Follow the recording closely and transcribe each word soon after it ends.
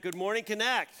Good morning,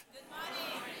 Connect. Good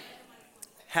morning.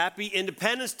 Happy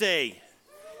Independence Day.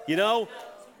 You know,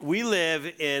 we live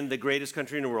in the greatest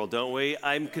country in the world, don't we?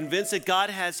 I'm convinced that God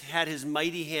has had his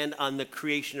mighty hand on the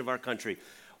creation of our country.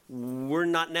 We're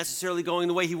not necessarily going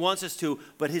the way he wants us to,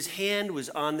 but his hand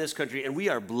was on this country, and we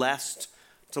are blessed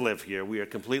to live here. We are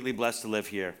completely blessed to live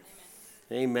here.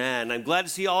 Amen. I'm glad to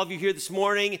see all of you here this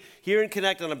morning, here in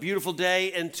Connect on a beautiful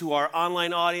day, and to our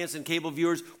online audience and cable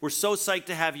viewers. We're so psyched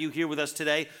to have you here with us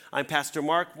today. I'm Pastor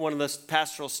Mark, one of the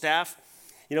pastoral staff.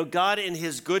 You know, God in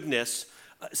his goodness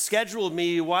scheduled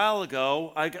me a while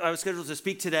ago. I was scheduled to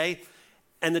speak today,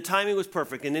 and the timing was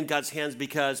perfect and in God's hands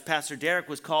because Pastor Derek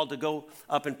was called to go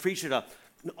up and preach at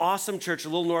an awesome church a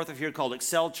little north of here called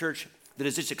Excel Church that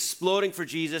is just exploding for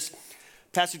Jesus.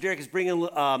 Pastor Derek is bringing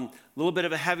a little bit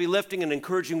of a heavy lifting and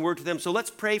encouraging word to them. So let's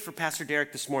pray for Pastor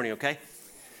Derek this morning, okay?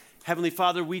 Heavenly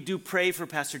Father, we do pray for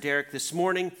Pastor Derek this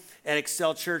morning at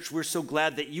Excel Church. We're so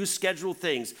glad that you scheduled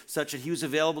things such that he was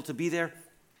available to be there.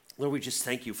 Lord, we just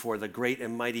thank you for the great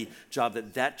and mighty job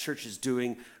that church is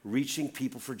doing, reaching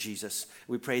people for Jesus.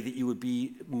 We pray that you would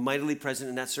be mightily present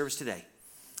in that service today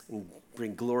and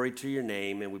bring glory to your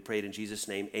name. And we pray it in Jesus'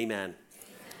 name. Amen.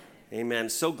 Amen.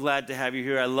 So glad to have you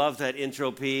here. I love that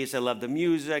intro piece. I love the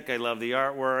music. I love the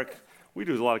artwork. We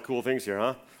do a lot of cool things here,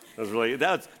 huh?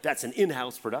 That's an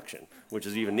in-house production, which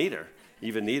is even neater.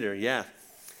 Even neater, yeah.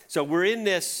 So we're in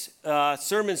this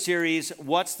sermon series,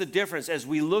 What's the Difference? As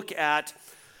we look at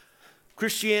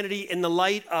Christianity in the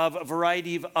light of a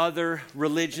variety of other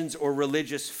religions or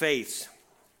religious faiths.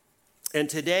 And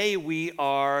today we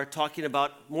are talking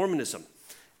about Mormonism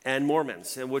and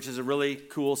Mormons, which is a really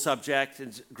cool subject.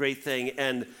 It's a great thing.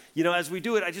 And, you know, as we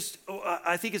do it,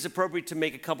 I think it's appropriate to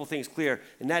make a couple things clear.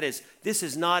 And that is, this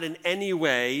is not in any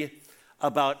way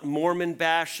about Mormon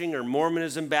bashing or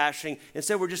Mormonism bashing.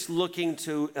 Instead, we're just looking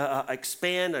to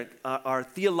expand our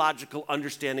theological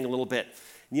understanding a little bit.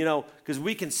 You know, because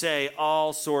we can say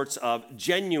all sorts of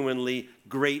genuinely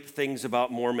great things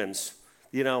about Mormons.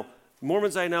 You know,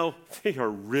 Mormons I know, they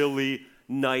are really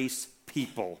nice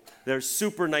people. They're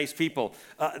super nice people.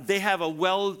 They have a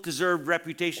well-deserved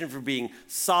reputation for being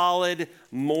solid,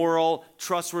 moral,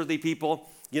 trustworthy people.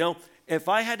 You know, if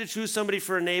I had to choose somebody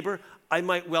for a neighbor, I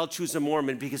might well choose a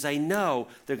Mormon because I know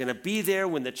they're going to be there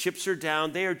when the chips are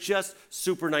down. They are just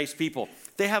super nice people.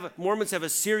 Mormons have a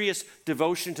serious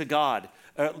devotion to God,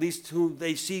 or at least who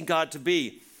they see God to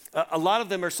be. A lot of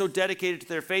them are so dedicated to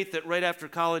their faith that right after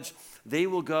college, they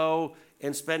will go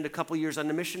and spend a couple years on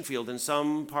the mission field in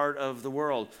some part of the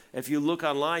world. If you look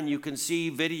online, you can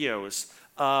see videos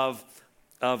of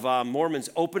Mormons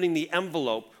opening the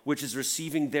envelope, which is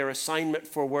receiving their assignment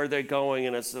for where they're going,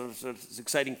 and it's an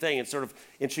exciting thing. It's sort of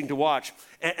interesting to watch.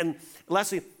 And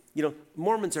lastly, you know,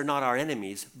 Mormons are not our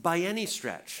enemies by any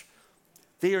stretch.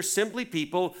 They are simply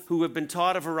people who have been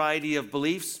taught a variety of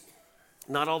beliefs.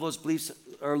 Not all those beliefs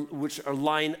which are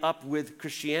line up with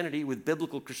Christianity, with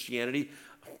biblical Christianity,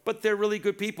 but they're really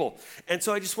good people. And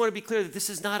so I just want to be clear that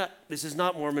this is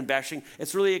not Mormon bashing.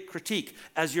 It's really a critique.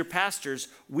 As your pastors,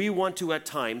 we want to at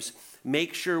times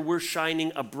make sure we're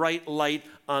shining a bright light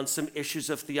on some issues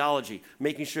of theology,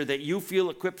 making sure that you feel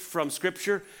equipped from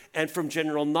Scripture and from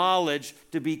general knowledge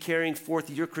to be carrying forth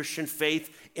your Christian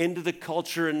faith into the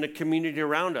culture and the community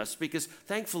around us. Because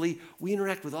thankfully, we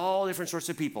interact with all different sorts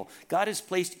of people. God has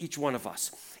placed each one of us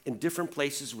in different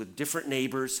places with different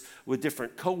neighbors, with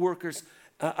different coworkers.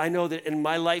 I know that in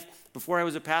my life, before I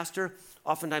was a pastor,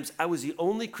 oftentimes I was the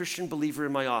only Christian believer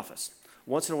in my office.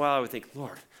 Once in a while I would think,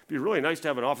 Lord, it'd be really nice to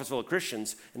have an office full of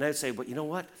Christians. And I'd say, but you know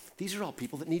what? These are all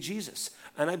people that need Jesus.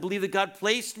 And I believe that God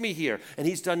placed me here. And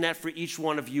he's done that for each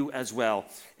one of you as well.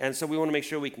 And so we want to make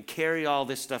sure we can carry all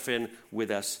this stuff in with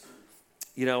us.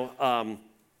 You know,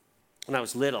 when I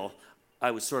was little, I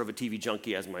was sort of a TV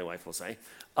junkie, as my wife will say.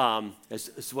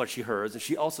 It's what she hears. And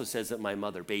she also says that my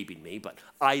mother babied me, but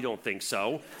I don't think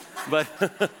so.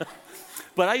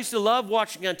 But I used to love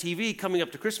watching on TV coming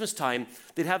up to Christmas time.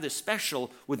 They'd have this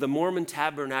special with the Mormon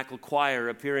Tabernacle Choir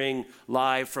appearing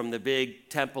live from the big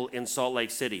temple in Salt Lake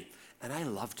City. And I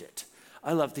loved it.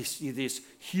 I loved this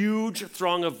huge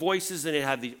throng of voices, and it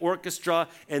had the orchestra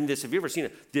and this, have you ever seen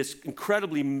it? This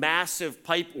incredibly massive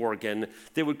pipe organ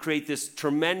that would create this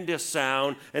tremendous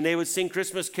sound, and they would sing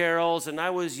Christmas carols, and I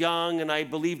was young, and I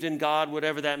believed in God,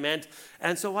 whatever that meant.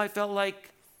 And so I felt like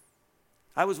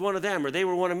I was one of them, or they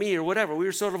were one of me, or whatever. We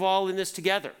were sort of all in this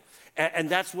together. And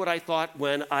that's what I thought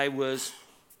when I was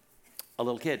a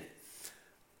little kid.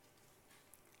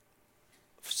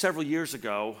 Several years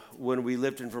ago, when we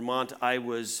lived in Vermont, I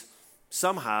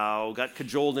got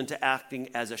cajoled into acting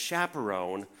as a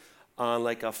chaperone on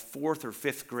like a 4th or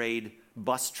 5th grade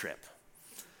bus trip.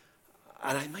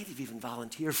 And I might have even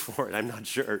volunteered for it, I'm not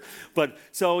sure. But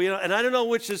so, and I don't know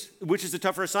which is the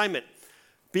tougher assignment.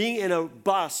 Being in a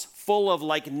bus full of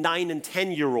like 9 and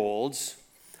 10-year-olds,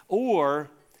 or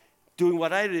doing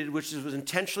what I did, which was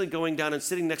intentionally going down and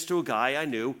sitting next to a guy I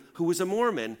knew who was a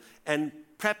Mormon and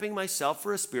prepping myself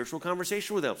for a spiritual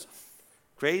conversation with him.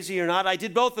 Crazy or not, I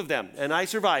did both of them, and I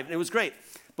survived, and it was great.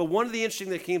 But one of the interesting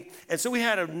that came, and so we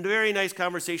had a very nice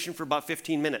conversation for about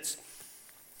 15 minutes.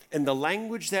 And the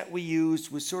language that we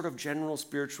used was sort of general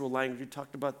spiritual language. We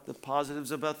talked about the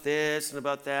positives about this and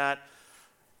about that.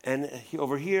 And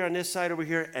over here on this side, over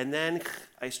here. And then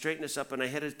I straightened this up and I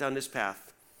headed down this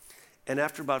path. And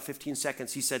after about 15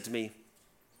 seconds, he said to me,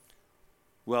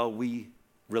 well, we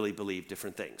really believe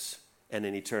different things. And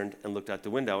then he turned and looked out the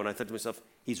window. And I thought to myself,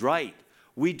 he's right.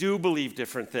 We do believe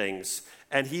different things.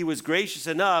 And he was gracious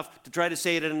enough to try to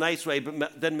say it in a nice way,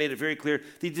 but then made it very clear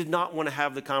that he did not want to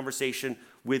have the conversation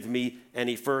with me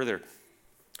any further.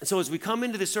 And so as we come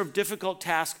into this sort of difficult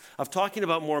task of talking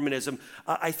about Mormonism,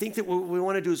 I think that what we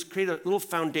want to do is create a little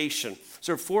foundation,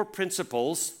 sort of 4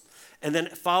 principles, and then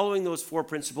following those 4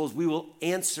 principles, we will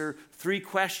answer 3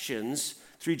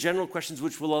 general questions,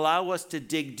 which will allow us to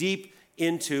dig deep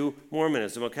into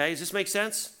Mormonism, okay? Does this make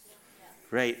sense? Yeah.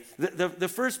 Great. The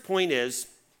first point is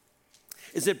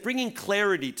that bringing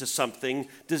clarity to something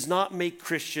does not make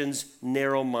Christians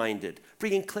narrow-minded.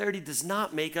 Bringing clarity does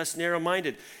not make us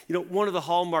narrow-minded. One of the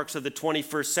hallmarks of the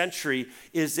 21st century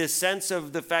is this sense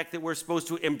of the fact that we're supposed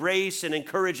to embrace and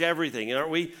encourage everything,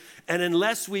 aren't we? And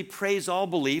unless we praise all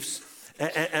beliefs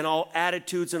and all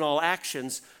attitudes and all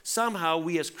actions, somehow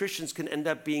we as Christians can end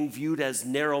up being viewed as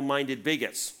narrow-minded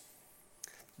bigots.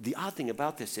 The odd thing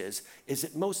about this is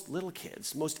that most little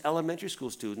kids, most elementary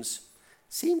school students,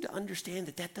 seem to understand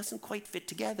that doesn't quite fit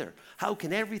together. How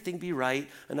can everything be right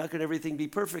and how can everything be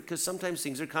perfect? Because sometimes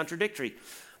things are contradictory.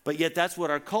 But yet that's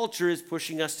what our culture is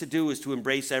pushing us to do, is to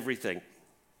embrace everything.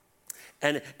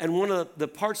 And one of the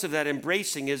parts of that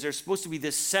embracing is there's supposed to be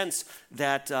this sense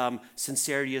that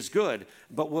sincerity is good.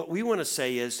 But what we want to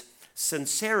say is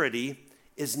sincerity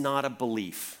is not a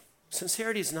belief.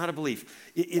 Sincerity is not a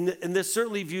belief. And this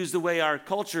certainly views the way our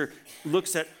culture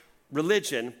looks at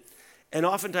religion. And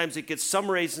oftentimes it gets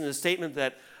summarized in a statement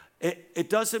that it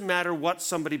doesn't matter what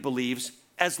somebody believes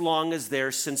as long as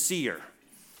they're sincere.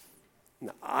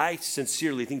 Now, I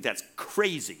sincerely think that's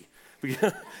crazy.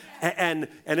 and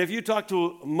if you talk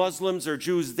to Muslims or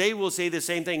Jews, they will say the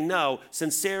same thing. No,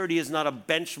 sincerity is not a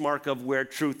benchmark of where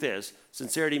truth is.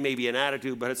 Sincerity may be an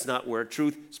attitude, but it's not where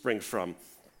truth springs from.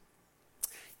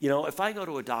 If I go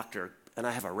to a doctor and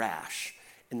I have a rash,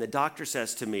 and the doctor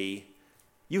says to me,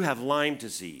 you have Lyme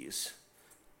disease,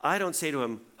 I don't say to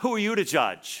him, who are you to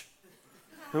judge?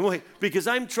 Because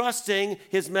I'm trusting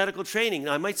his medical training.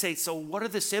 I might say, so what are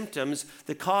the symptoms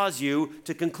that cause you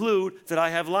to conclude that I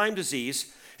have Lyme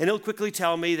disease? And he'll quickly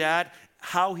tell me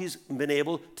how he's been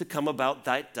able to come about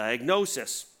that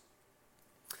diagnosis.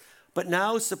 But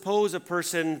now suppose a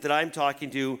person that I'm talking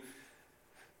to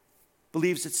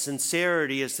believes that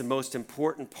sincerity is the most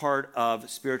important part of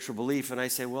spiritual belief. And I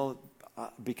say, well,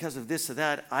 because of this or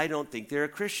that, I don't think they're a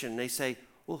Christian. And they say,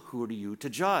 well, who are you to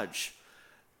judge?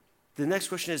 The next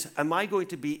question is, am I going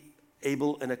to be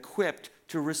able and equipped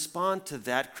to respond to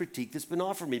that critique that's been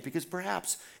offered me? Because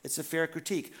perhaps it's a fair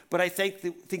critique. But I think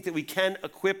that we can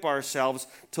equip ourselves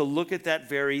to look at that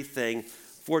very thing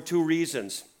for 2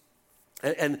 reasons.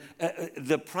 And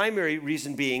the primary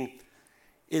reason being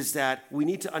is that we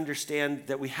need to understand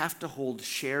that we have to hold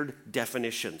shared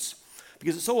definitions.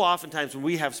 Because so oftentimes when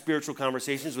we have spiritual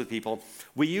conversations with people,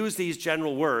 we use these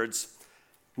general words,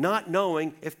 not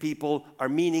knowing if people are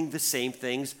meaning the same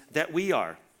things that we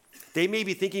are. They may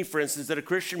be thinking, for instance, that a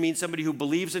Christian means somebody who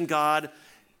believes in God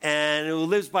and who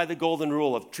lives by the golden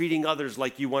rule of treating others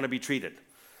like you want to be treated.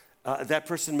 That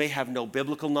person may have no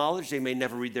biblical knowledge. They may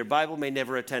never read their Bible, may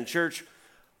never attend church.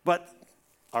 But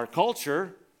our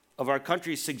culture of our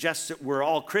country suggests that we're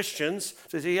all Christians.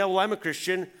 So they say, yeah, well, I'm a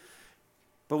Christian.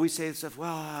 But we say stuff,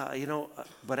 well,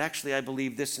 but actually I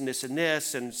believe this and this and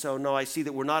this. And so, no, I see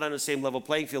that we're not on the same level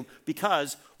playing field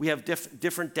because we have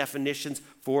different definitions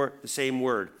for the same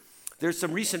word. There's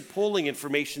some recent polling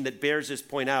information that bears this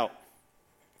point out.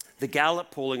 The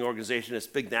Gallup polling organization, this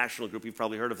big national group, you've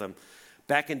probably heard of them,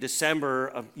 back in December,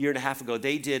 a year and a half ago,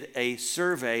 they did a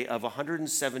survey of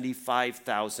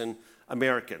 175,000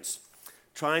 Americans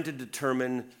trying to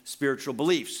determine spiritual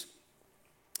beliefs.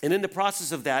 And in the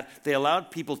process of that, they allowed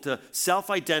people to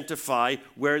self-identify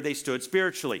where they stood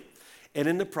spiritually. And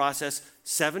in the process,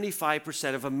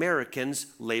 75% of Americans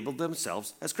labeled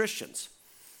themselves as Christians.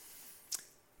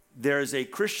 There is a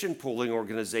Christian polling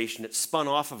organization that spun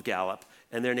off of Gallup,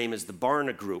 and their name is the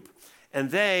Barna Group. And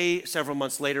they, several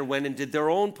months later, went and did their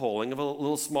own polling of a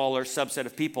little smaller subset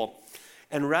of people.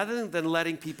 And rather than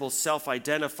letting people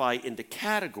self-identify into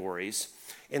categories,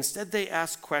 instead they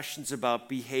asked questions about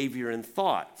behavior and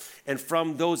thought. And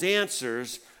from those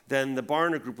answers, then the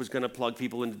Barna Group was going to plug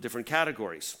people into different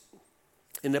categories.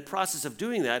 In the process of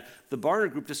doing that, the Barna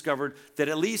Group discovered that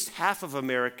at least half of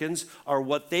Americans are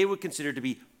what they would consider to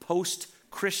be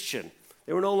post-Christian.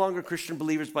 They were no longer Christian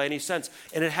believers by any sense.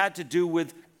 And it had to do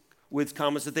with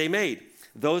comments that they made.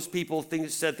 Those people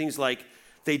said things like,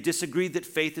 they disagreed that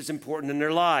faith is important in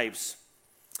their lives.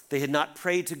 They had not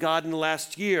prayed to God in the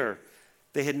last year.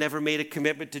 They had never made a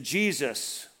commitment to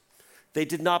Jesus. They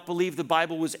did not believe the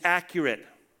Bible was accurate.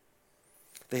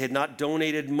 They had not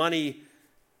donated money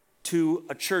to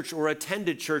a church or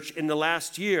attended church in the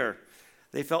last year.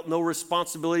 They felt no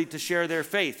responsibility to share their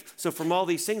faith. So from all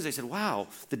these things, they said, wow,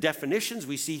 the definitions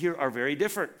we see here are very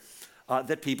different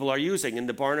that people are using. And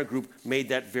the Barna Group made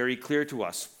that very clear to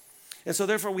us. And so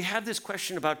therefore, we have this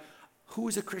question about who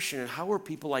is a Christian and how are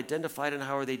people identified and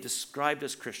how are they described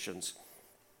as Christians?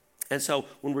 And so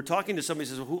when we're talking to somebody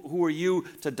who says, who are you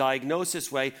to diagnose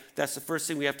this way, that's the first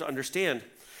thing we have to understand.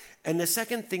 And the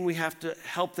second thing we have to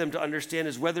help them to understand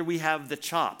is whether we have the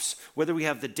chops, whether we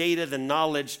have the data, the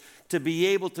knowledge to be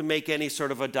able to make any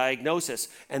sort of a diagnosis.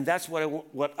 And that's what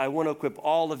I want to equip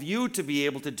all of you to be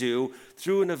able to do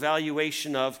through an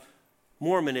evaluation of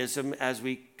Mormonism as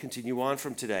we continue on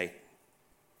from today.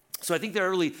 So I think there are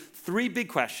really three big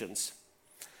questions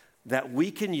that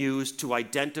we can use to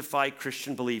identify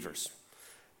Christian believers.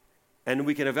 And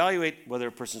we can evaluate whether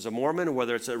a person's a Mormon or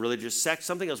whether it's a religious sect,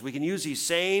 something else. We can use these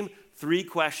same three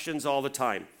questions all the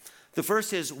time. The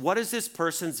first is, what is this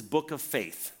person's book of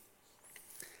faith?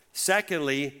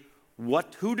 Secondly,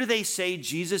 who do they say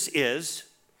Jesus is?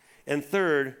 And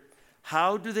third,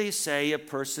 how do they say a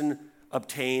person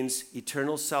obtains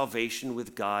eternal salvation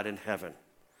with God in heaven?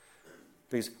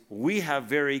 Because we have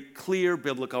very clear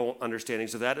biblical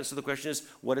understandings of that. And so the question is,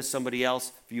 what does somebody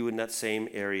else view in that same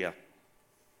area?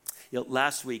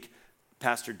 Last week,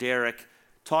 Pastor Derek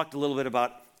talked a little bit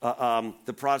about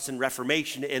the Protestant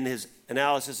Reformation in his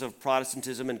analysis of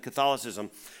Protestantism and Catholicism.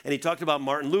 And he talked about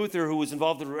Martin Luther, who was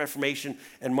involved in the Reformation,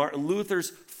 and Martin Luther's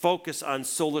focus on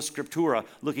sola scriptura,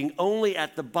 looking only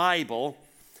at the Bible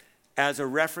as a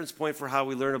reference point for how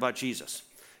we learn about Jesus.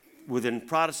 Within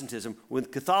Protestantism,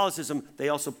 with Catholicism, they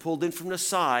also pulled in from the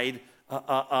side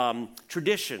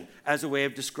tradition as a way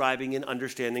of describing and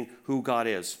understanding who God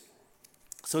is.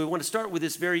 So we want to start with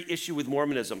this very issue with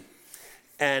Mormonism.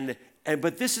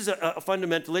 But this is a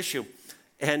fundamental issue.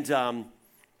 And just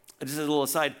as a little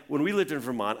aside, when we lived in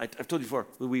Vermont, I've told you before,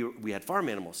 we had farm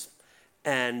animals.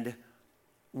 And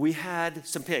we had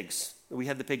some pigs. We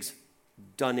had the pigs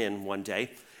done in one day.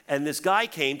 And this guy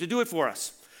came to do it for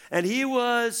us. And he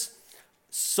was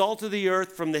salt of the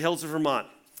earth from the hills of Vermont.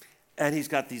 And he's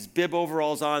got these bib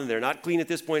overalls on. They're not clean at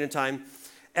this point in time.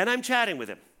 And I'm chatting with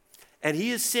him. And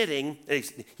he is sitting,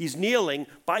 he's kneeling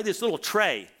by this little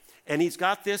tray. And he's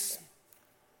got this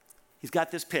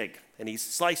pig. And he's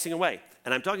slicing away.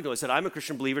 And I'm talking to him. I said, I'm a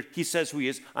Christian believer. He says who he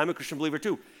is. I'm a Christian believer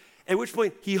too. At which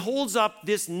point, he holds up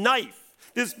this knife,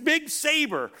 this big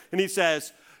saber. And he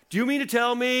says, do you mean to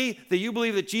tell me that you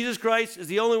believe that Jesus Christ is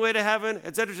the only way to heaven,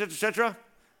 et cetera, et cetera, et cetera?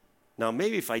 Now,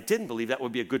 maybe if I didn't believe that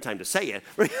would be a good time to say it.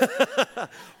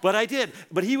 But I did.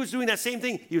 But he was doing that same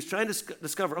thing. He was trying to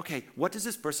discover, okay, what does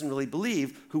this person really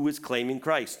believe who is claiming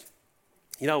Christ?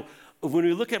 You know, when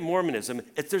we look at Mormonism,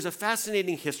 there's a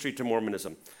fascinating history to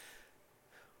Mormonism.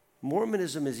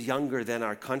 Mormonism is younger than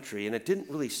our country, and it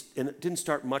didn't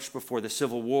start much before the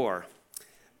Civil War.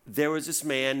 There was this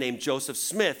man named Joseph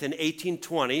Smith in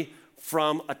 1820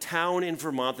 from a town in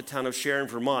Vermont, the town of Sharon,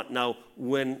 Vermont. Now,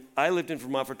 when I lived in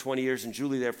Vermont for 20 years and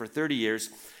Julie there for 30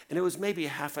 years, and it was maybe a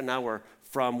half an hour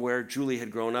from where Julie had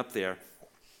grown up there,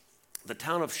 the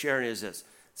town of Sharon is this.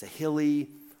 It's a hilly,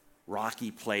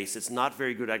 rocky place. It's not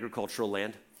very good agricultural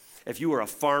land. If you were a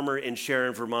farmer in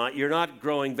Sharon, Vermont, you're not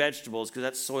growing vegetables because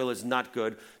that soil is not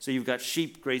good. So you've got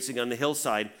sheep grazing on the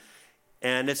hillside.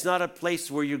 And it's not a place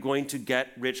where you're going to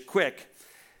get rich quick.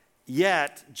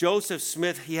 Yet, Joseph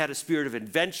Smith, he had a spirit of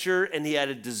adventure and he had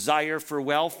a desire for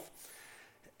wealth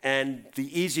and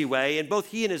the easy way. And both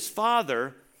he and his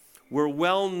father were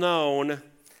well known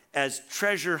as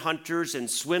treasure hunters and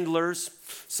swindlers.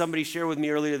 Somebody shared with me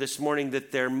earlier this morning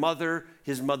that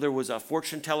his mother was a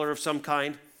fortune teller of some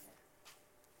kind.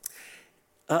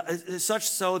 Such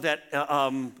so that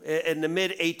in the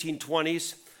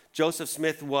mid-1820s, Joseph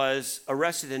Smith was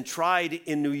arrested and tried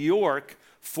in New York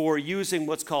for using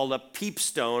what's called a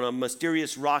peepstone, a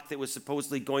mysterious rock that was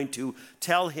supposedly going to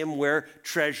tell him where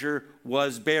treasure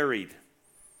was buried.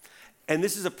 And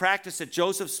this is a practice that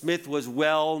Joseph Smith was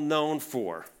well known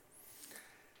for.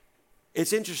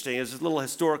 It's interesting, as a little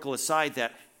historical aside,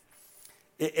 that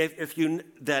if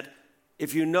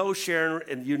you know Sharon,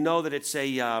 and you know that it's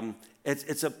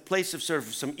a place of sort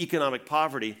of some economic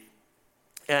poverty,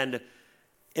 and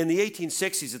in the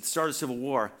 1860s, at the start of the Civil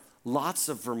War, lots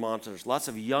of Vermonters, lots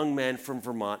of young men from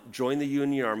Vermont joined the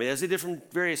Union Army, as they did from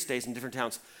various states and different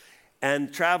towns,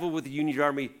 and traveled with the Union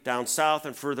Army down south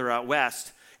and further out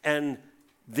west. And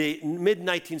the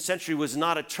mid-19th century was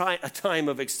not a time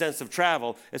of extensive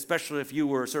travel, especially if you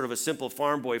were sort of a simple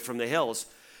farm boy from the hills.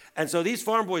 And so these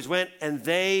farm boys went, and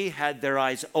they had their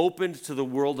eyes opened to the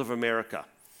world of America,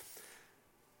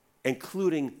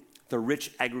 including the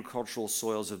rich agricultural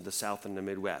soils of the South and the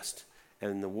Midwest.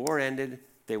 And when the war ended,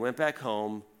 they went back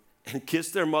home and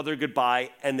kissed their mother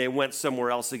goodbye, and they went somewhere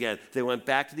else again. They went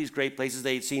back to these great places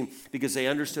they had seen because they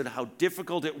understood how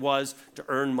difficult it was to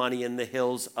earn money in the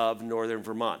hills of northern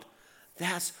Vermont.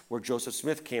 That's where Joseph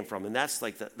Smith came from, and that's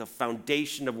like the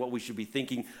foundation of what we should be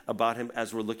thinking about him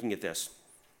as we're looking at this.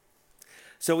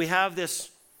 So we have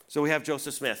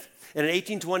Joseph Smith. And in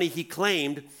 1820, he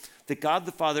claimed that God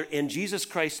the Father and Jesus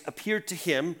Christ appeared to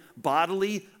him,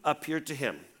 bodily appeared to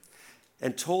him,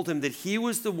 and told him that he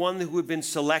was the one who had been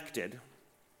selected,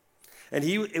 and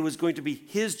it was going to be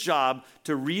his job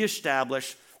to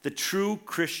reestablish the true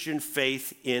Christian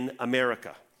faith in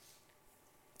America.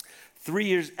 3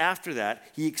 years after that,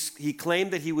 he claimed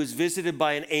that he was visited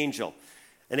by an angel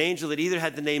that either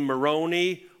had the name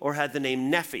Moroni or had the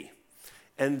name Nephi,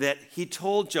 and that he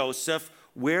told Joseph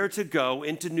where to go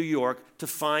into New York to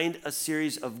find a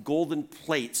series of golden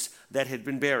plates that had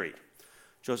been buried.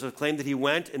 Joseph claimed that he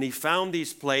went and he found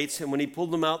these plates, and when he pulled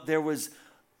them out, there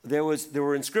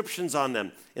were inscriptions on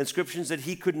them, inscriptions that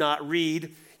he could not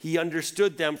read. He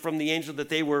understood them from the angel that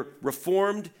they were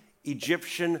Reformed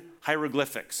Egyptian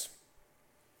hieroglyphics.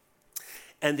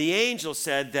 And the angel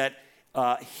said that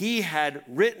he had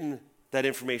written that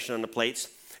information on the plates,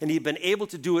 and he'd been able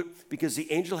to do it because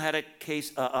the angel had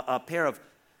a pair of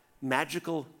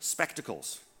magical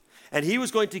spectacles. And he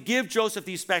was going to give Joseph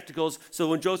these spectacles so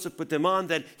when Joseph put them on,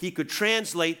 then he could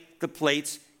translate the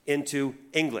plates into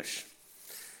English.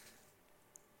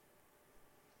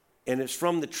 And it's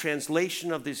from the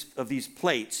translation of these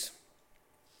plates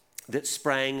that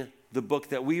sprang the book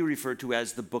that we refer to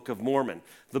as the Book of Mormon.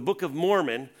 The Book of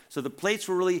Mormon, so the plates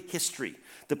were really history.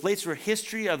 The plates were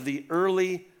history of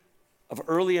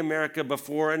early America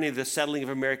before any of the settling of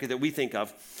America that we think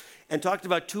of, and talked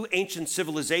about two ancient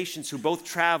civilizations who both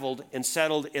traveled and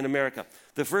settled in America.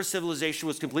 The first civilization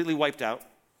was completely wiped out,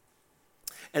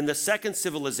 and the second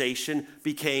civilization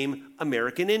became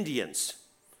American Indians.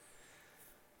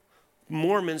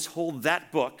 Mormons hold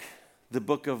that book, the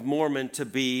Book of Mormon, to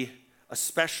be a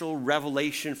special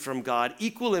revelation from God,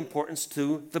 equal importance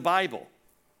to the Bible.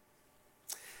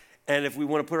 And if we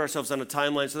want to put ourselves on a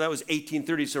timeline, so that was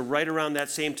 1830, so right around that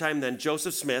same time then,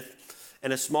 Joseph Smith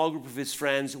and a small group of his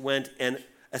friends went and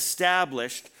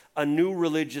established a new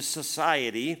religious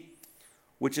society,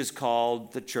 which is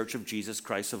called the Church of Jesus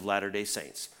Christ of Latter-day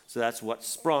Saints. So that's what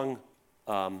sprung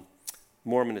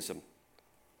Mormonism.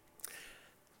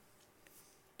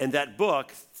 And that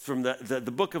book, from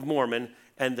the Book of Mormon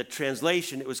and the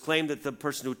translation, it was claimed that the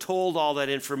person who told all that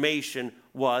information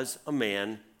was a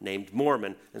man named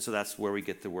Mormon. And so that's where we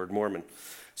get the word Mormon.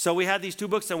 So we had these two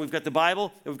books, and we've got the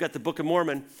Bible, and we've got the Book of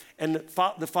Mormon. And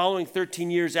the following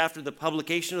 13 years after the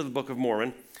publication of the Book of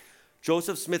Mormon,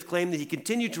 Joseph Smith claimed that he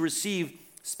continued to receive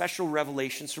special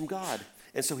revelations from God.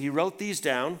 And so he wrote these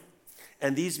down,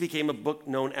 and these became a book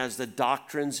known as the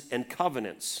Doctrines and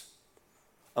Covenants,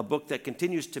 a book that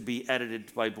continues to be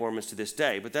edited by Mormons to this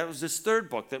day. But that was this third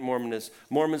book that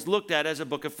Mormons looked at as a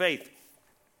book of faith.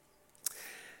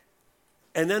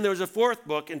 And then there was a fourth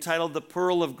book entitled The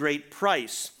Pearl of Great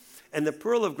Price. And the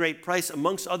Pearl of Great Price,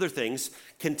 amongst other things,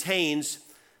 contains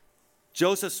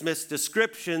Joseph Smith's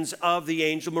descriptions of the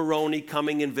angel Moroni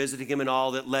coming and visiting him and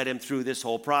all that led him through this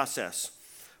whole process.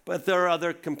 But there are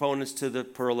other components to the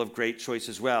Pearl of Great Choice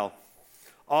as well.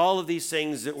 All of these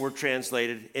things that were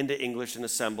translated into English and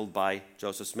assembled by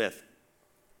Joseph Smith.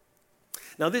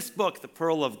 Now this book, The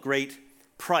Pearl of Great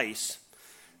Price,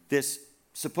 this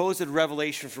supposed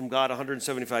revelation from God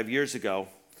 175 years ago,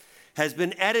 has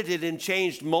been edited and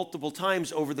changed multiple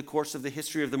times over the course of the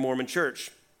history of the Mormon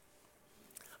Church.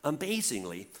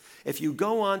 Amazingly, if you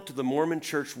go on to the Mormon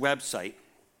Church website,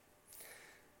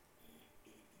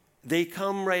 they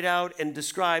come right out and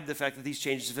describe the fact that these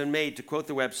changes have been made. To quote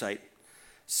the website,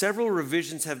 several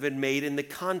revisions have been made in the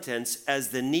contents as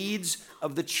the needs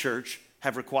of the church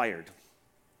have required.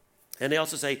 And they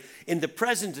also say, in the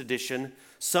present edition,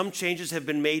 Some changes have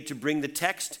been made to bring the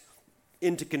text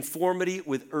into conformity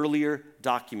with earlier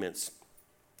documents.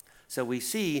 So we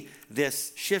see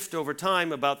this shift over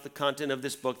time about the content of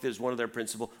this book that is one of their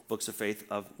principal books of faith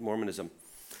of Mormonism.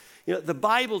 You know, the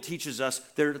Bible teaches us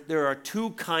there are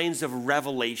two kinds of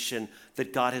revelation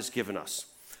that God has given us.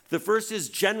 The first is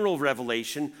general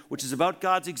revelation, which is about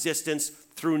God's existence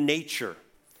through nature.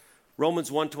 Romans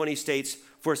 1:20 states,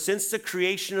 "For since the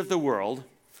creation of the world,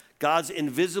 God's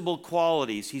invisible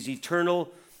qualities, his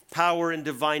eternal power and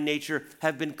divine nature,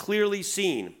 have been clearly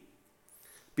seen,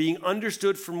 being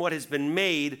understood from what has been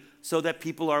made, so that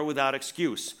people are without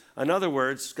excuse." In other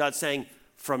words, God's saying,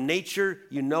 from nature,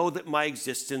 you know that my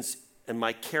existence and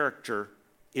my character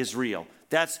is real.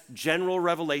 That's general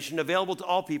revelation available to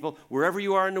all people, wherever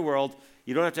you are in the world.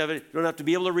 You don't have to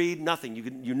be able to read, nothing.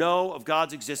 You know of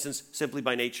God's existence simply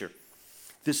by nature.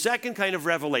 The second kind of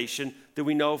revelation that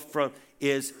we know from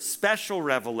is special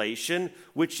revelation,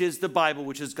 which is the Bible,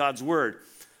 which is God's word.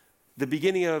 The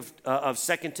beginning of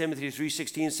 2 Timothy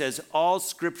 3:16 says, all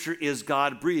scripture is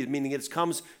God-breathed, meaning it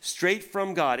comes straight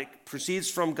from God. It proceeds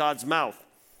from God's mouth.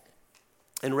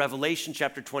 And Revelation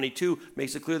chapter 22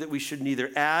 makes it clear that we should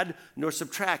neither add nor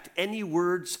subtract any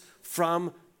words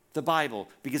from the Bible,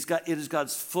 because it is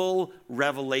God's full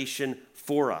revelation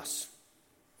for us.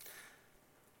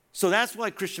 So that's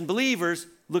why Christian believers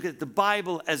look at the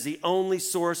Bible as the only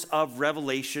source of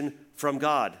revelation from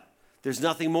God. There's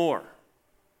nothing more.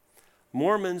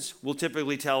 Mormons will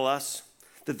typically tell us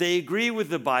that they agree with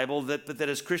the Bible, but that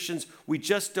as Christians, we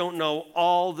just don't know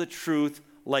all the truth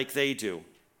like they do,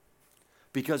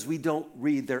 because we don't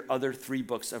read their other 3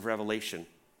 books of Revelation.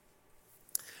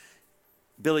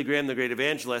 Billy Graham, the great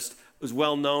evangelist, was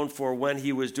well known for when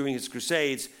he was doing his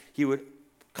crusades, he would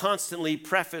constantly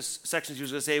preface sections he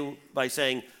was going to say by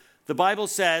saying, the Bible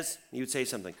says, he would say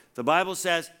something. The Bible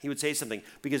says, he would say something.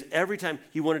 Because every time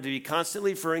he wanted to be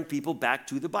constantly referring people back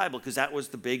to the Bible, because that was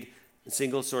the big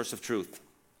single source of truth.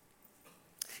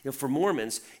 You know, for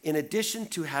Mormons, in addition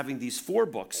to having these 4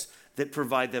 books that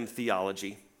provide them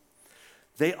theology,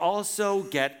 they also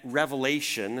get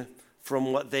revelation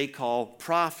from what they call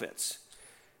prophets.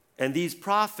 And these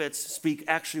prophets speak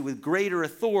actually with greater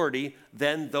authority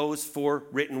than those 4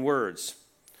 written words.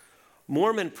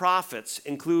 Mormon prophets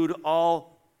include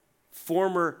all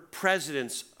former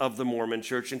presidents of the Mormon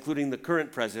Church, including the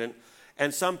current president,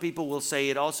 and some people will say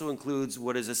it also includes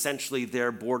what is essentially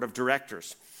their board of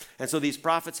directors. And so these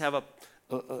prophets have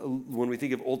when we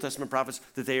think of Old Testament prophets,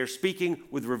 that they are speaking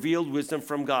with revealed wisdom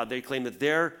from God. They claim that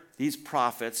these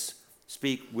prophets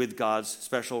speak with God's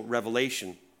special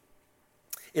revelation.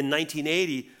 In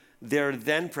 1980, their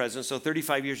then president, so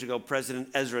 35 years ago, President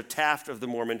Ezra Taft of the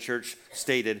Mormon Church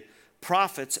stated,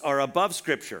 prophets are above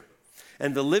Scripture,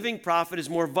 and the living prophet is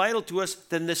more vital to us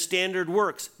than the standard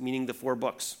works, meaning the 4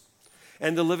 books.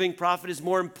 And the living prophet is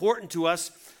more important to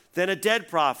us than a dead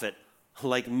prophet,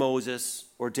 like Moses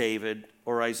or David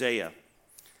or Isaiah.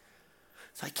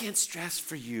 So I can't stress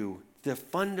for you the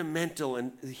fundamental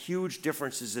and the huge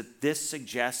differences that this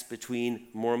suggests between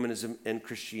Mormonism and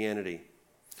Christianity,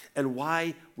 and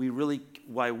why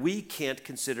we can't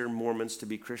consider Mormons to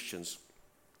be Christians.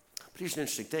 But here's an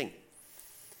interesting thing.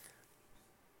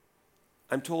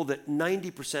 I'm told that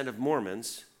 90% of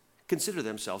Mormons consider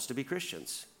themselves to be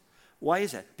Christians. Why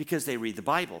is that? Because they read the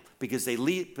Bible, because they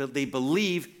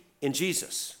believe in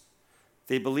Jesus.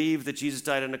 They believe that Jesus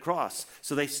died on the cross.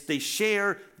 So they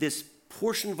share this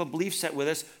portion of a belief set with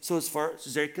us, so as far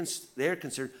as they're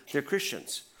concerned, they're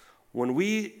Christians. When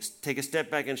we take a step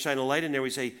back and shine a light in there, we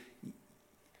say,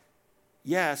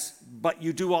 yes, but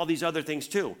you do all these other things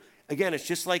too. Again, it's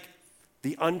just like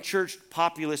the unchurched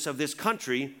populace of this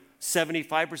country,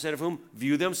 75% of whom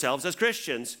view themselves as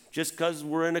Christians, just because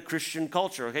we're in a Christian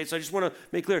culture. Okay, so I just want to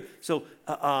make clear. So,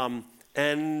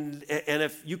 and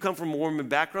if you come from a Mormon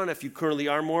background, if you currently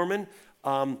are Mormon,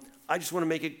 I just want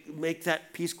to make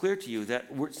that piece clear to you, that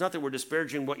it's not that we're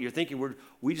disparaging what you're thinking.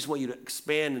 We just want you to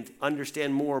expand and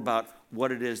understand more about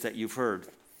what it is that you've heard.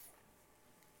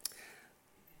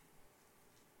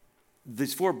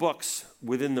 These 4 books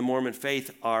within the Mormon faith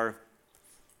are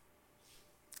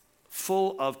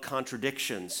full of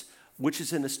contradictions, which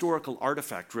is an historical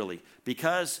artifact, really,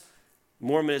 because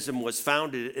Mormonism was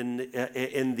founded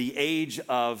in the age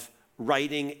of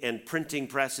writing and printing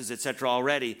presses, etc.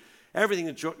 already. Everything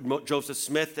that Joseph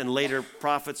Smith and later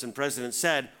prophets and presidents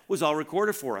said was all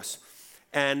recorded for us.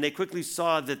 And they quickly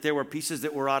saw that there were pieces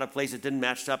that were out of place that didn't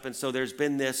match up, and so there's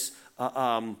been this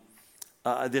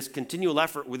continual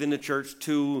effort within the church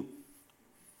to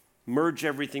merge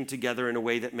everything together in a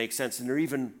way that makes sense. And there are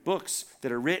even books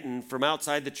that are written from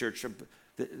outside the church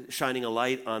shining a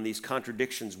light on these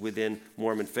contradictions within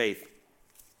Mormon faith.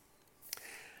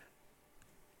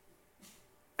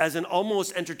 As an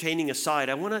almost entertaining aside,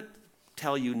 I want to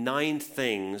tell you 9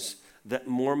 things that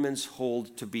Mormons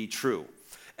hold to be true.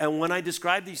 And when I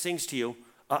describe these things to you,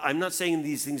 I'm not saying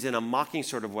these things in a mocking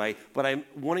sort of way, but I'm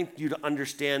wanting you to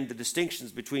understand the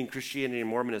distinctions between Christianity and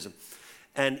Mormonism.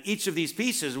 And each of these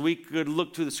pieces, we could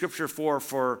look to the scripture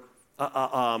for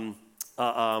a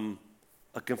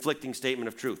conflicting statement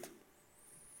of truth.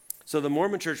 So the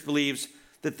Mormon church believes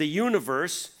that the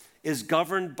universe is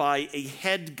governed by a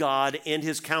head God and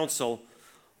his council,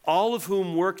 all of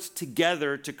whom worked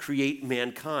together to create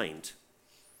mankind.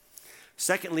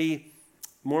 Secondly,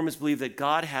 Mormons believe that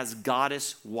God has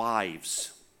goddess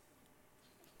wives.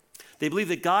 They believe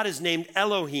that God is named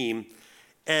Elohim,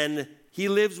 and he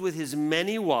lives with his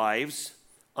many wives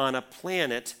on a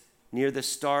planet near the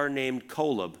star named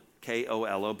Kolob,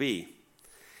 K-O-L-O-B.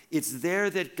 It's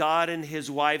there that God and his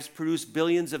wives produce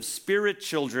billions of spirit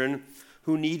children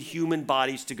who need human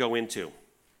bodies to go into.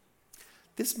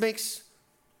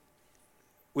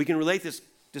 We can relate this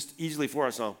just easily for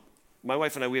us all. My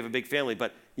wife and I, we have a big family,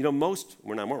 but we're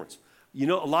not Mormons. A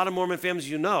lot of Mormon families,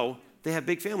 they have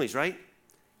big families, right?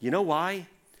 You know why?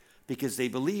 Because they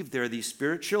believe there are these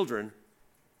spirit children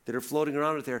that are floating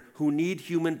around out there who need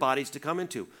human bodies to come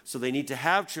into. So they need to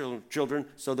have children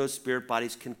so those spirit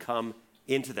bodies can come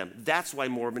into them. That's why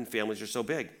Mormon families are so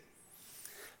big.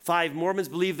 5, Mormons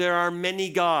believe there are many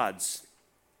gods.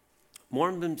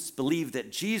 Mormons believe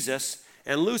that Jesus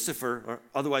and Lucifer, or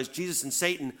otherwise Jesus and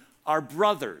Satan, are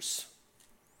brothers.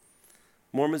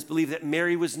 Mormons believe that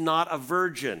Mary was not a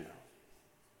virgin.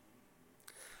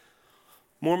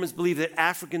 Mormons believe that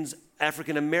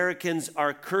African Americans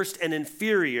are cursed and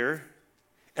inferior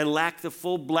and lack the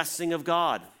full blessing of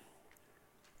God.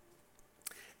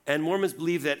 And Mormons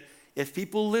believe that if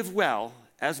people live well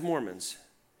as Mormons,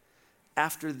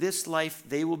 after this life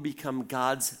they will become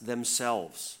gods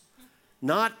themselves.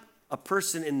 Not a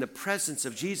person in the presence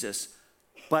of Jesus,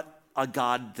 but a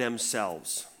god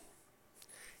themselves.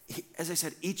 As I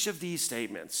said, each of these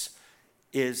statements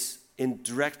is in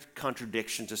direct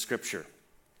contradiction to Scripture.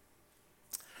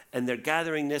 And they're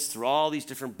gathering this through all these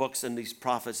different books and these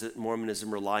prophets that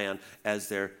Mormonism rely on as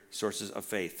their sources of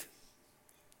faith.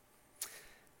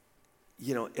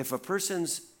 If a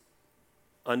person's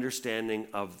understanding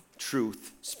of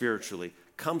truth spiritually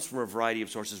comes from a variety of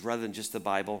sources rather than just the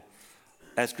Bible,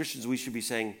 as Christians we should be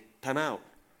saying, time out.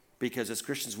 Because as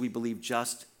Christians we believe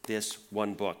just this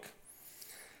one book.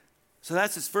 So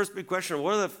that's his first big question.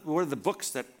 What are the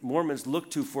books that Mormons look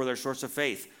to for their source of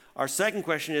faith? Our second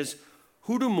question is,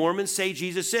 who do Mormons say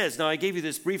Jesus is? Now, I gave you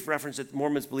this brief reference that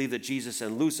Mormons believe that Jesus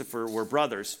and Lucifer were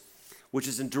brothers, which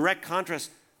is in direct contrast,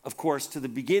 of course, to the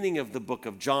beginning of the book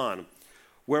of John,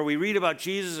 where we read about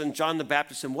Jesus and John the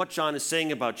Baptist and what John is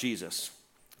saying about Jesus.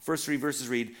 First 3 verses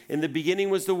read, "In the beginning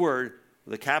was the Word,"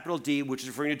 with a capital D, which is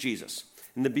referring to Jesus.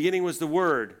 "In the beginning was the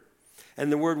Word,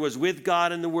 and the Word was with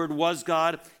God, and the Word was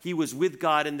God. He was with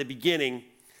God in the beginning.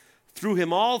 Through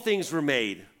him all things were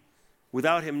made.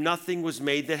 Without him nothing was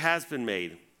made that has been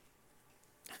made."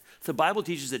 The Bible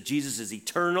teaches that Jesus is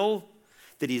eternal,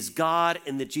 that he is God,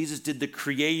 and that Jesus did the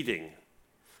creating.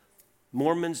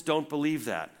 Mormons don't believe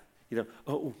that.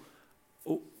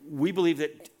 We believe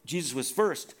that Jesus was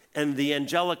first, and the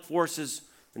angelic forces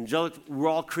were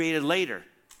all created later.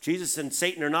 Jesus and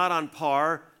Satan are not on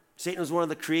par. Satan was one of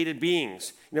the created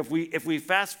beings. If we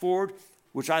fast forward,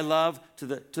 which I love,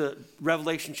 to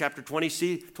Revelation chapter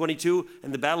 22,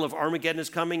 and the battle of Armageddon is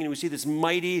coming, and we see this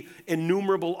mighty,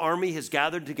 innumerable army has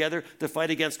gathered together to fight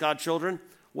against God's children,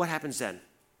 what happens then?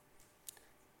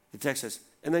 The text says,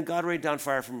 "And then God rained down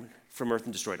fire from earth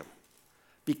and destroyed them."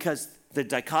 Because the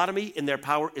dichotomy in their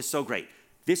power is so great.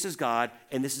 This is God,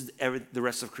 and this is the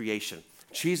rest of creation.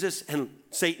 Jesus and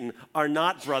Satan are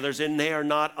not brothers, and they are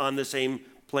not on the same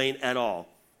plane at all.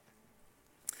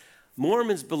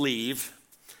 Mormons believe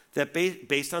that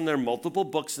based on their multiple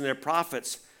books and their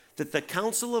prophets, that the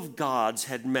council of gods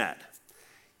had met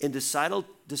and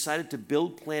decided to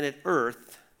build planet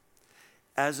Earth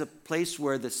as a place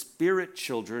where the spirit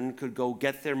children could go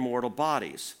get their mortal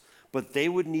bodies. But they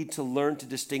would need to learn to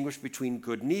distinguish between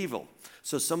good and evil.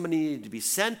 So somebody needed to be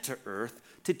sent to Earth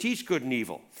to teach good and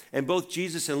evil. And both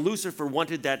Jesus and Lucifer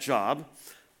wanted that job.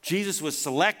 Jesus was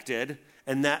selected,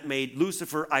 and that made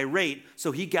Lucifer irate.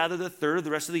 So he gathered a third of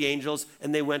the rest of the angels,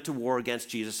 and they went to war against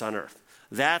Jesus on earth.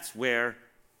 That's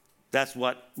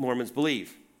what Mormons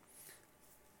believe.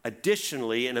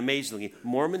 Additionally, and amazingly,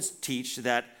 Mormons teach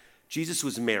that Jesus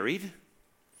was married,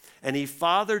 and he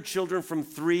fathered children from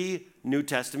 3 New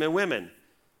Testament women: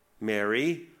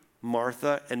 Mary,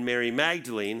 Martha, and Mary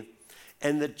Magdalene,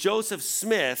 and that Joseph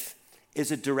Smith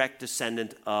is a direct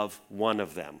descendant of one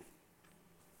of them.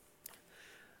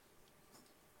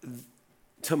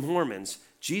 To Mormons,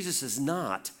 Jesus is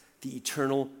not the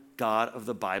eternal God of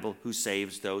the Bible who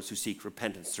saves those who seek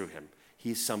repentance through him.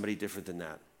 He is somebody different than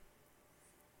that.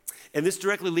 And this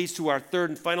directly leads to our third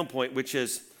and final point, which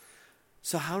is,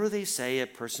 so how do they say a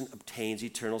person obtains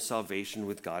eternal salvation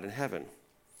with God in heaven?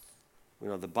 You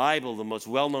know, the Bible, the most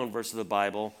well-known verse of the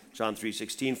Bible, John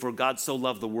 3:16, for God so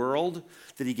loved the world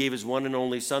that he gave his one and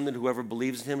only Son, that whoever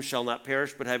believes in him shall not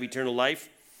perish but have eternal life.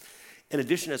 In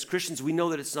addition, as Christians, we know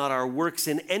that it's not our works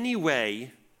in any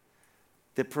way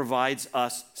that provides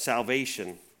us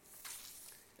salvation.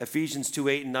 Ephesians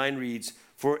 2:8 and 9 reads,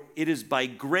 for it is by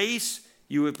grace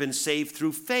you have been saved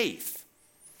through faith.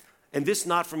 And this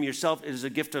not from yourself, it is a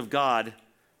gift of God,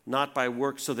 not by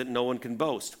works so that no one can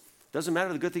boast. Doesn't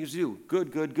matter the good things you do.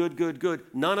 Good.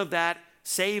 None of that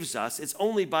saves us. It's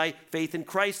only by faith in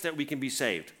Christ that we can be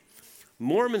saved.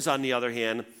 Mormons, on the other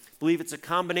hand, believe it's a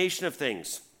combination of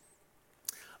things.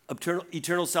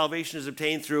 Eternal salvation is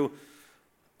obtained through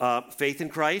faith in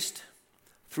Christ,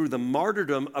 through the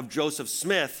martyrdom of Joseph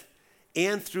Smith,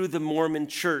 and through the Mormon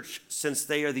church, since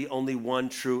they are the only one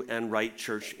true and right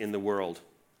church in the world.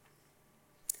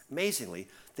 Amazingly,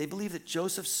 they believe that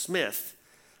Joseph Smith,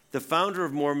 the founder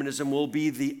of Mormonism, will be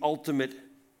the ultimate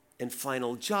and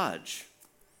final judge.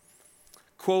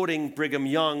 Quoting Brigham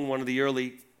Young, one of the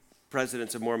early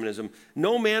presidents of Mormonism,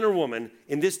 no man or woman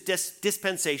in this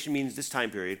dispensation, means this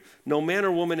time period, no man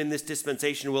or woman in this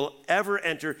dispensation will ever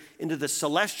enter into the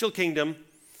celestial kingdom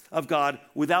of God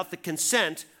without the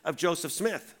consent of Joseph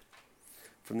Smith.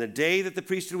 From the day that the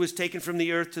priesthood was taken from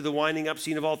the earth to the winding up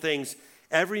scene of all things,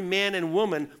 every man and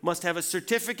woman must have a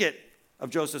certificate of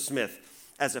Joseph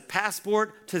Smith as a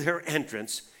passport to their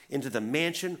entrance into the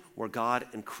mansion where God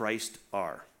and Christ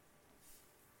are.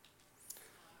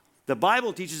 The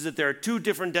Bible teaches that there are two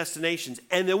different destinations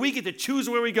and that we get to choose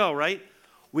where we go, right?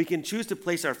 We can choose to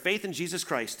place our faith in Jesus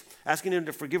Christ, asking him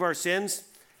to forgive our sins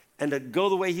and to go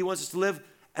the way he wants us to live,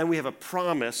 and we have a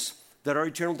promise that our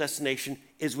eternal destination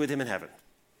is with him in heaven.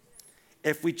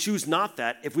 If we choose not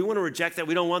that, if we want to reject that,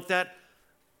 we don't want that,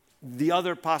 the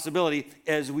other possibility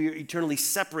is we are eternally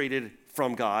separated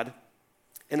from God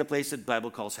in a place that the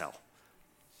Bible calls hell.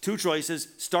 Two choices,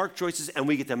 stark choices, and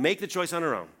we get to make the choice on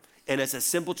our own. And it's a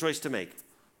simple choice to make.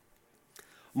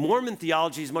 Mormon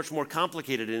theology is much more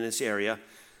complicated in this area,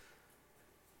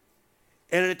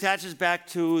 and it attaches back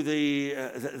to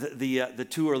the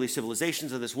two early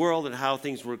civilizations of this world and how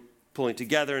things were pulling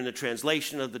together in the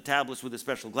translation of the tablets with the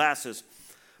special glasses.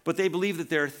 But they believe that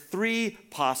there are three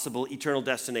possible eternal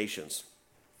destinations.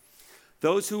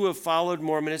 Those who have followed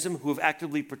Mormonism, who have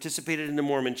actively participated in the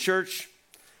Mormon church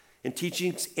and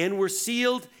teachings, and were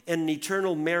sealed in an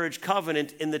eternal marriage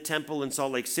covenant in the temple in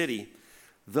Salt Lake City,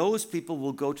 those people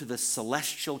will go to the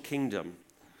celestial kingdom,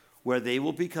 where they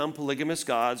will become polygamous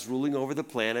gods ruling over the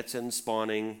planets and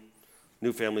spawning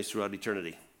new families throughout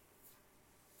eternity.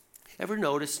 Ever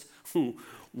noticed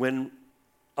when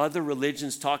other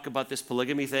religions talk about this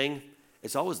polygamy thing,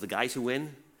 it's always the guys who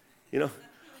win? You know,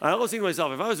 I always think to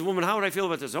myself, if I was a woman, how would I feel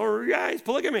about this? Oh, yeah, it's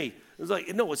polygamy. It's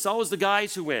like, no, it's always the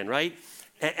guys who win, right?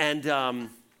 And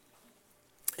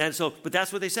so, but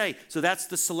that's what they say. So that's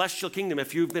the celestial kingdom,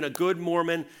 if you've been a good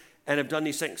Mormon and have done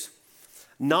these things.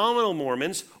 Nominal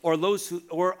Mormons,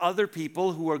 or other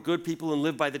people who are good people and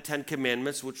live by the Ten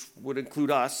Commandments, which would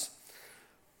include us,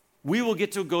 we will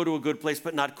get to go to a good place,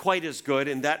 but not quite as good,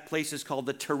 and that place is called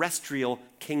the terrestrial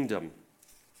kingdom.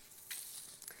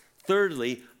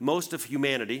 Thirdly, most of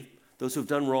humanity, those who have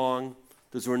done wrong,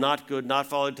 those who are not good, not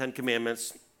followed the Ten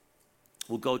Commandments,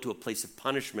 will go to a place of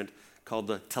punishment called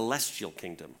the telestial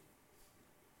kingdom.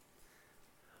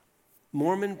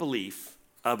 Mormon belief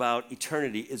about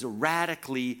eternity is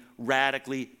radically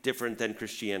different than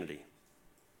Christianity.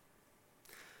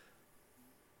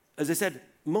 As I said,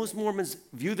 most Mormons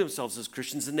view themselves as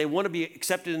Christians, and they want to be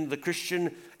accepted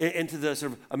into the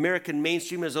sort of American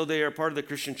mainstream as though they are part of the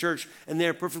Christian church, and they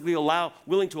are perfectly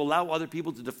willing to allow other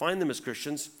people to define them as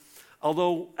Christians.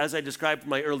 Although, as I described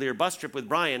my earlier bus trip with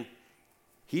Brian,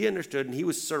 he understood, and he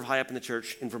was sort of high up in the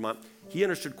church in Vermont, he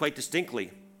understood quite distinctly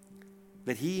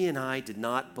that he and I did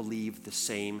not believe the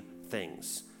same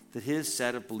things, that his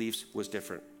set of beliefs was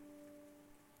different.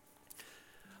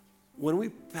 When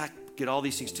we get all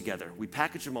these things together, we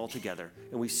package them all together,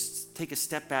 and we take a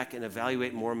step back and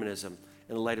evaluate Mormonism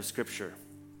in the light of Scripture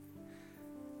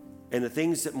and the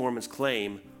things that Mormons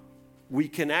claim, we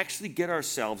can actually get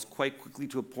ourselves quite quickly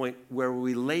to a point where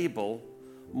we label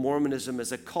Mormonism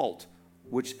as a cult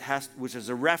which is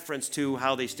a reference to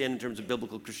how they stand in terms of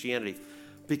biblical Christianity.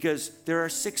 Because there are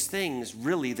 6 things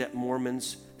really that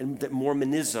Mormonism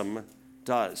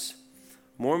does.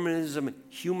 Mormonism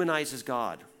humanizes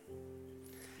God.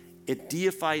 It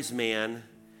deifies man.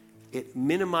 It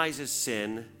minimizes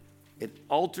sin. It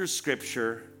alters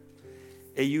Scripture.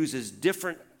 It uses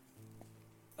different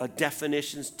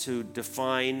definitions to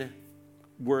define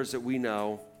words that we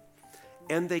know.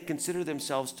 And they consider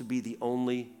themselves to be the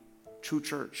only true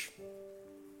church.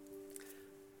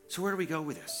 So where do we go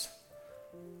with this?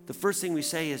 The first thing we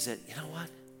say is that, you know what?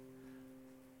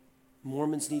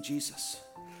 Mormons need Jesus.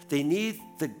 They need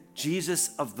the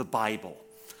Jesus of the Bible.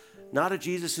 Not a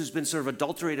Jesus who's been sort of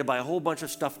adulterated by a whole bunch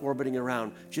of stuff orbiting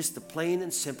around. Just the plain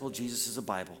and simple Jesus of the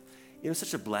Bible. You know,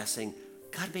 such a blessing.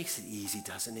 God makes it easy,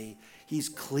 doesn't he? He's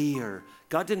clear.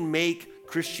 God didn't make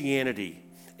Christianity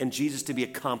and Jesus to be a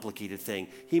complicated thing.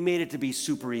 He made it to be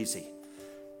super easy.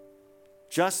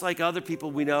 Just like other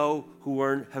people we know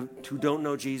who don't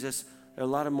know Jesus, there are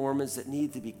a lot of Mormons that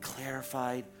need to be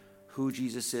clarified who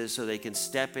Jesus is so they can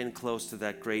step in close to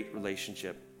that great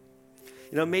relationship.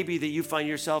 You know, maybe that you find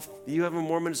yourself, that you have a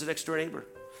Mormon as a next door neighbor,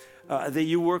 that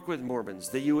you work with Mormons,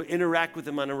 that you interact with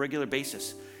them on a regular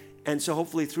basis. And so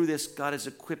hopefully through this, God is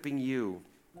equipping you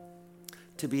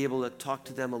to be able to talk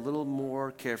to them a little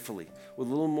more carefully, with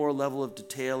a little more level of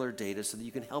detail or data so that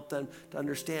you can help them to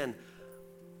understand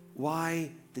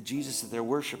why the Jesus that they're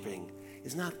worshiping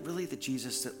is not really the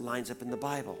Jesus that lines up in the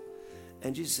Bible.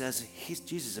 And Jesus says,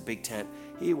 Jesus is a big tent.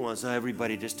 He wants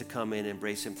everybody just to come in and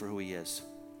embrace him for who he is.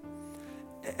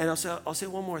 And I'll say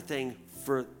one more thing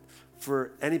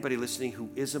for anybody listening who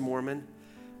is a Mormon.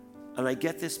 And I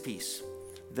get this piece,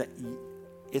 that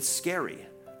it's scary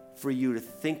for you to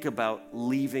think about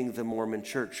leaving the Mormon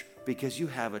church because you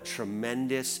have a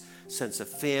tremendous sense of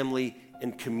family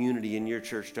and community in your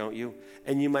church, don't you?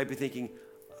 And you might be thinking,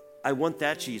 I want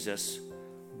that Jesus,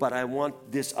 but I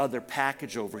want this other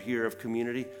package over here of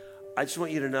community. I just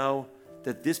want you to know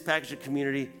that this package of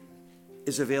community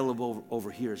is available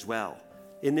over here as well.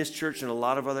 In this church and a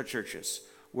lot of other churches,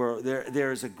 where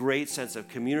there is a great sense of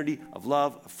community, of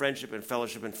love, of friendship, and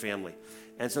fellowship, and family.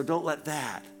 And so don't let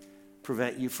that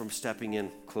prevent you from stepping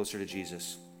in closer to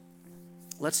Jesus.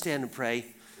 Let's stand and pray.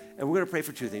 And we're going to pray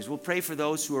for 2 things. We'll pray for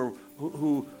those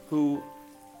who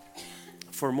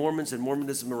for Mormons and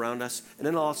Mormonism around us. And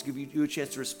then I'll also give you a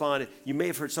chance to respond. You may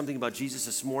have heard something about Jesus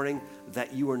this morning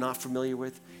that you are not familiar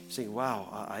with. You're saying,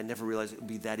 wow, I never realized it would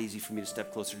be that easy for me to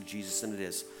step closer to Jesus than it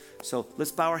is. So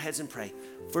let's bow our heads and pray.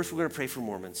 First, we're going to pray for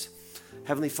Mormons.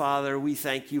 Heavenly Father, we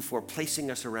thank you for placing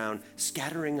us around,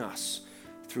 scattering us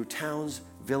through towns,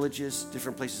 villages,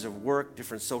 different places of work,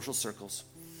 different social circles.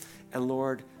 And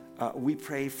Lord, we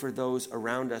pray for those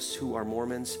around us who are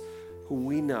Mormons, who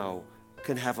we know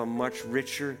can have a much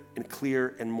richer and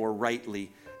clear and more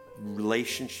rightly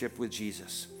relationship with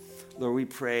Jesus. Lord, we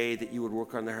pray that you would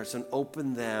work on their hearts and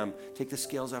open them, take the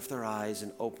scales off their eyes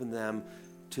and open them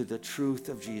to the truth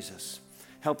of Jesus.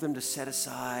 Help them to set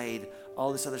aside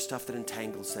all this other stuff that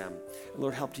entangles them. And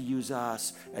Lord, help to use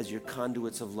us as your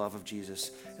conduits of love of Jesus.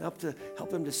 And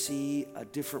help them to see a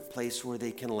different place where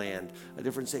they can land, a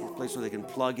different place where they can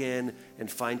plug in and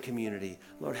find community.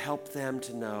 Lord, help them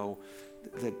to know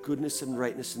the goodness and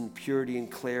rightness and purity and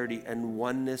clarity and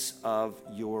oneness of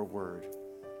your word.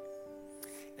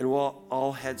 And while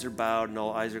all heads are bowed and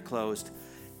all eyes are closed,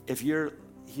 if you're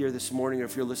here this morning or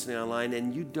if you're listening online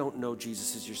and you don't know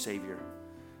Jesus as your Savior,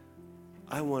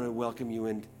 I want to welcome you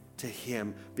into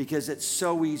him because it's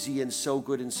so easy and so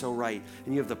good and so right.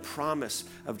 And you have the promise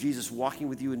of Jesus walking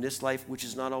with you in this life, which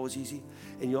is not always easy.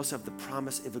 And you also have the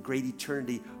promise of a great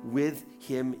eternity with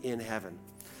him in heaven.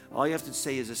 All you have to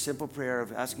say is a simple prayer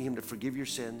of asking him to forgive your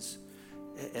sins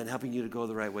and helping you to go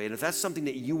the right way. And if that's something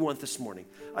that you want this morning,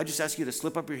 I just ask you to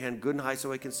slip up your hand good and high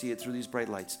so I can see it through these bright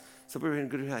lights. Slip up your hand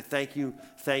good and high. Thank you,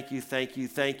 thank you, thank you,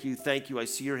 thank you, thank you. I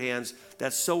see your hands.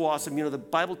 That's so awesome. You know, the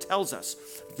Bible tells us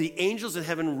the angels in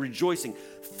heaven rejoicing.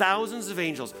 Thousands of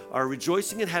angels are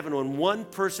rejoicing in heaven when one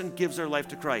person gives their life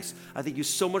to Christ. I thank you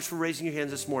so much for raising your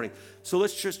hands this morning. So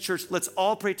let's church, let's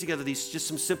all pray together these just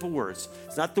some simple words.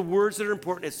 It's not the words that are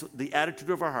important, it's the attitude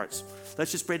of our hearts.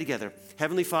 Let's just pray together.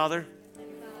 Heavenly Father,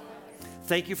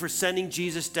 thank you for sending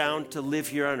Jesus down to live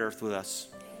here on earth with us.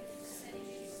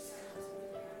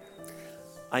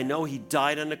 I know he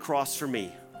died on the cross for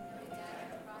me.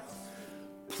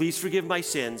 Please forgive my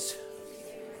sins.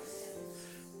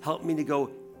 Help me to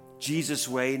go Jesus'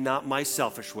 way, not my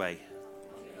selfish way.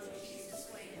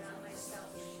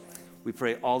 We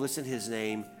pray all this in his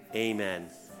name. Amen.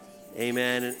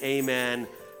 Amen and amen.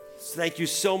 Thank you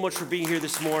so much for being here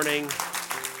this morning.